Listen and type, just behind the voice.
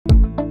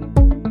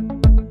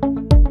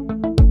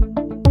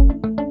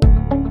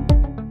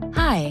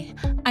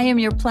am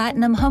your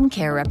Platinum Home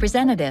Care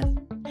representative.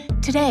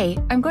 Today,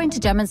 I'm going to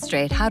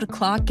demonstrate how to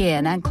clock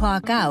in and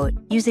clock out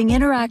using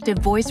interactive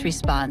voice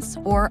response,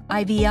 or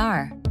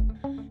IVR.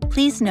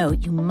 Please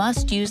note you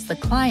must use the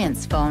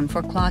client's phone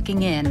for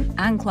clocking in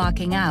and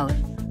clocking out.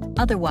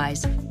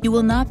 Otherwise, you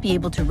will not be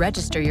able to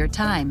register your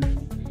time.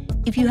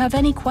 If you have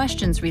any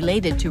questions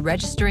related to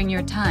registering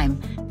your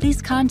time,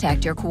 please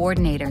contact your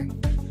coordinator.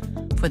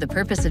 For the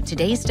purpose of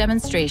today's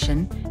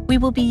demonstration, we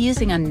will be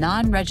using a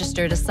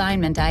non-registered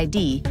assignment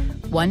ID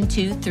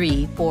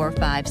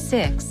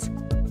 123456.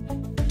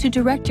 To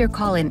direct your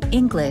call in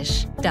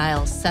English,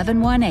 dial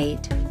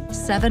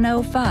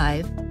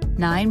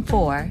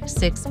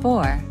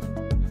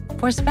 718-705-9464.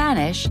 For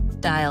Spanish,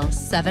 dial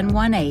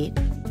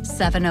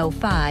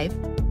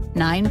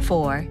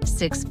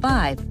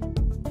 718-705-9465.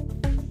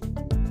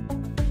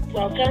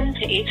 Welcome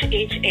to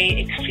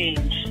HHA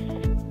Exchange.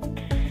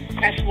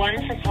 Press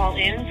 1 for call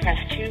in, press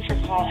 2 for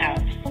call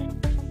out.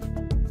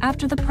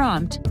 After the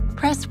prompt,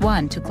 press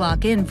 1 to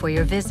clock in for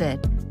your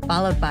visit,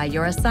 followed by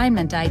your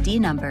assignment ID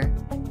number.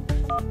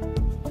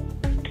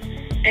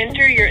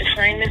 Enter your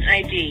assignment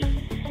ID.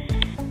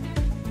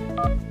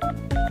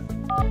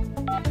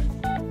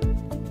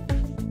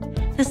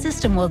 The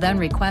system will then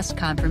request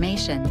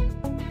confirmation.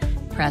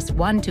 Press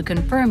 1 to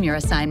confirm your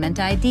assignment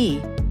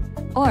ID,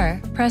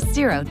 or press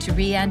 0 to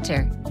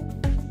re-enter.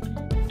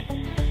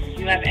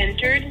 You have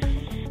entered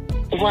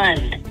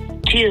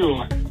 1,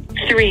 2,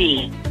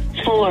 3,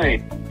 4,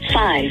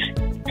 5,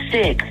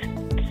 6.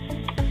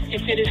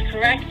 If it is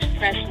correct,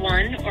 press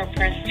 1 or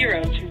press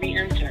 0 to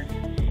re-enter.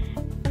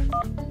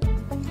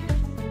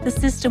 The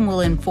system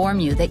will inform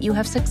you that you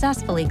have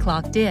successfully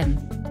clocked in.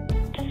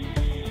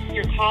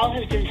 Your call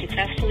has been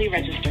successfully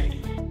registered.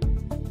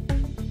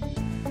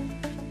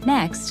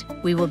 Next,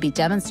 we will be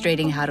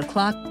demonstrating how to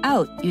clock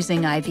out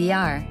using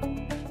IVR.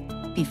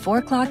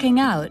 Before clocking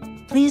out,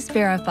 please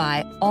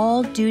verify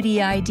all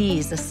duty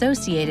IDs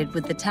associated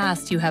with the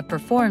tasks you have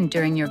performed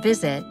during your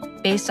visit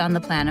based on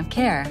the plan of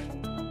care.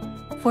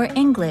 For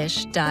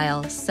English,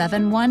 dial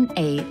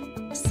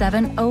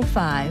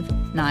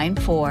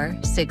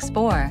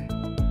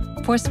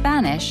 718-705-9464. For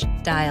Spanish,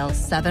 dial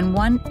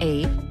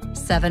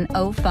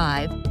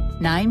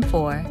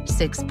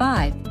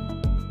 718-705-9465.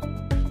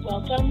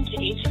 Welcome to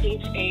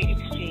HHA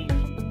Exchange.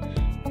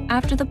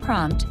 After the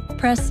prompt,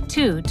 press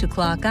 2 to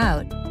clock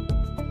out.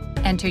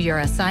 Enter your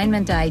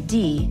assignment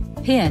ID,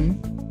 PIN,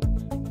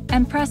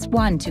 and press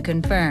 1 to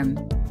confirm.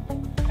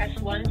 Press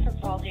 1 for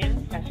call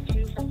in, press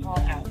 2 for call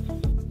out.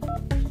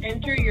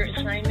 Enter your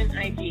assignment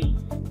ID.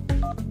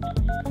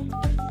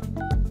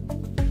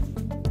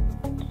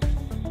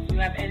 You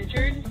have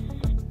entered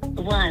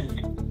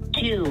 1,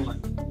 2,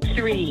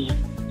 3,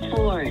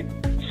 4,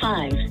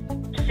 5,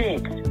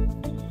 6.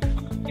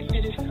 If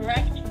it is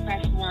correct,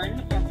 press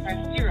 1 or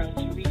press 0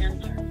 to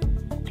re-enter.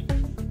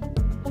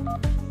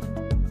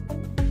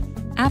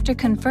 After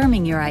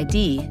confirming your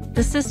ID,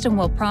 the system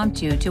will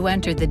prompt you to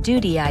enter the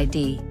duty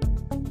ID.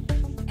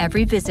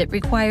 Every visit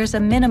requires a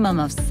minimum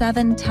of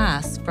 7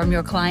 tasks from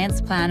your client's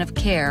plan of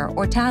care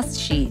or task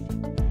sheet: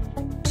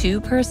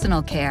 2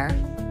 personal care,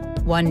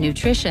 1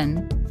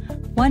 nutrition,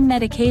 1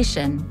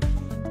 medication,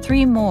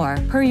 3 more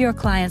per your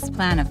client's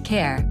plan of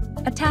care.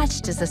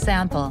 Attached is a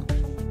sample.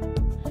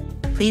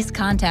 Please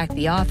contact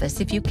the office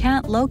if you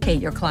can't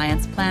locate your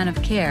client's plan of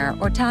care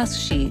or task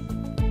sheet.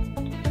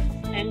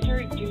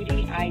 Enter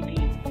duty ID.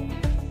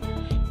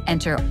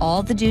 Enter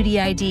all the duty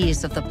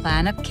IDs of the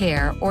plan of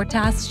care or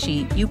task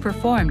sheet you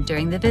performed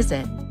during the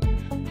visit.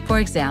 For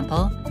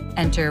example,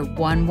 enter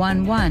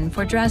 111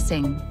 for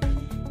dressing.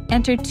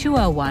 Enter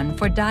 201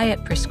 for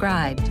diet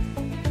prescribed.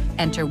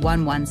 Enter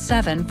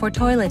 117 for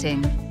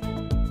toileting.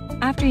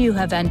 After you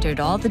have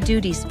entered all the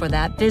duties for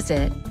that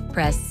visit,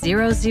 press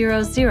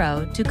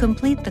 000 to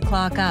complete the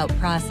clock out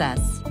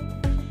process.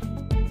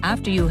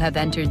 After you have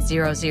entered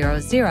 000,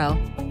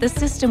 the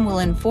system will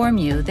inform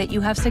you that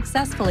you have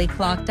successfully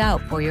clocked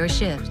out for your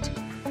shift.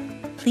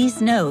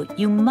 Please note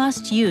you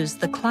must use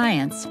the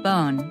client's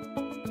phone.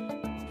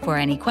 For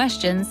any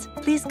questions,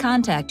 please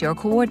contact your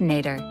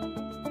coordinator.